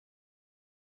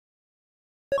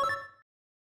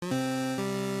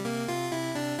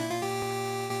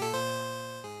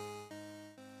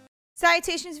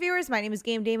Salutations, viewers. My name is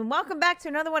GameDame, and welcome back to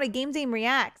another one of GameDame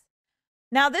Reacts.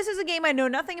 Now, this is a game I know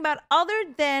nothing about other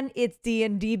than it's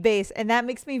D&D based, and that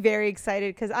makes me very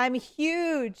excited because I'm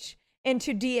huge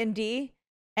into D&D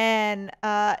and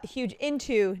huge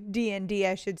into D&D,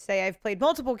 I should say. I've played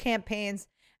multiple campaigns,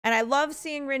 and I love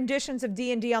seeing renditions of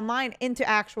D&D online into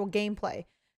actual gameplay.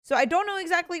 So I don't know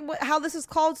exactly how this is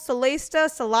called,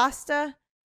 Solasta,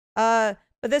 but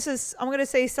this is, I'm going to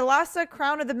say Solasta,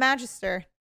 Crown of the Magister.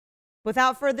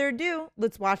 Without further ado,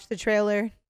 let's watch the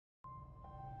trailer.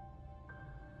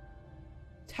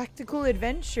 Tactical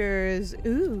adventures.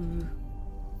 Ooh.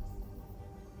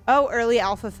 Oh, early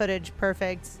alpha footage.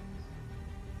 Perfect.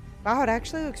 Wow, it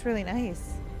actually looks really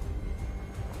nice.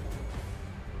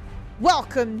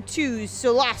 Welcome to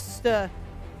Solasta.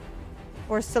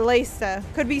 Or Solasta.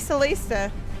 Could be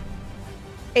Solasta.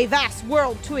 A vast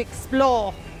world to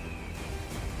explore.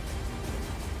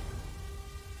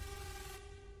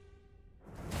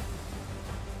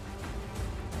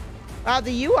 Wow,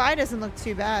 the UI doesn't look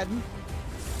too bad.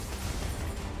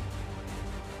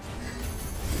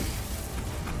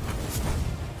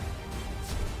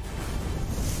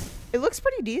 It looks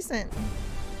pretty decent.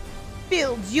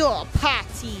 Build your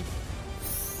party.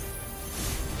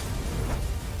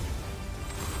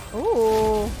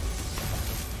 Ooh.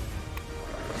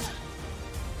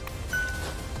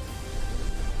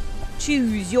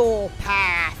 Choose your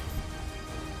path.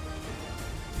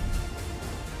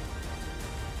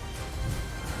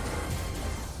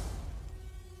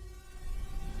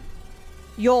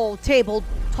 Your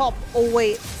tabletop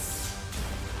awaits.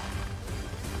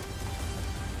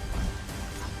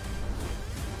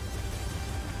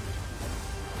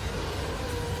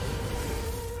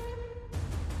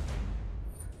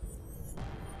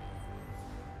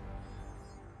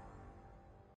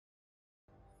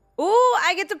 Ooh,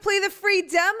 I get to play the free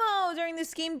demo during the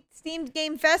Steam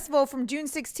Game Festival from June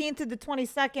 16th to the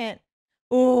 22nd.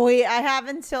 Ooh, wait, I have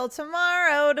until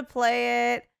tomorrow to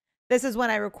play it. This is when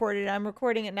I recorded it. I'm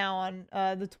recording it now on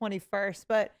the 21st.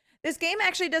 But this game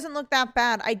actually doesn't look that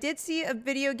bad. I did see a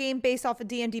video game based off of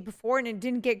D&D before, and it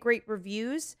didn't get great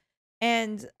reviews.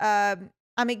 And that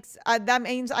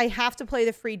means I have to play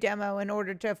the free demo in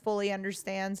order to fully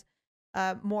understand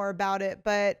more about it.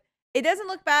 But it doesn't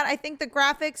look bad. I think the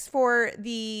graphics for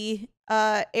the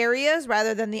areas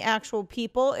rather than the actual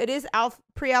people, it is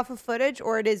pre-alpha footage,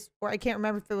 or I can't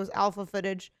remember if it was alpha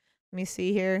footage. Let me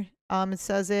see here. It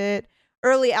says it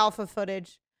early alpha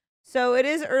footage. So it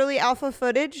is early alpha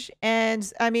footage, and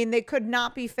I mean they could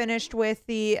not be finished with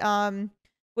the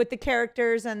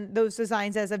characters and those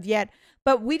designs as of yet.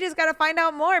 But we just gotta find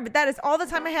out more. But that is all the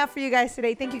time I have for you guys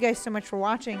today. Thank you guys so much for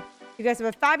watching. You guys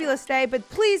have a fabulous day, but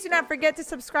please do not forget to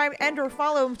subscribe and or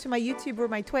follow to my YouTube or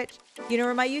my Twitch. You know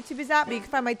where my YouTube is at, but you can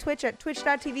find my Twitch at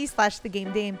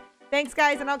twitch.tv/thegamedame. Thanks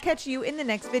guys, and I'll catch you in the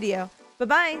next video.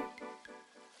 Bye-bye.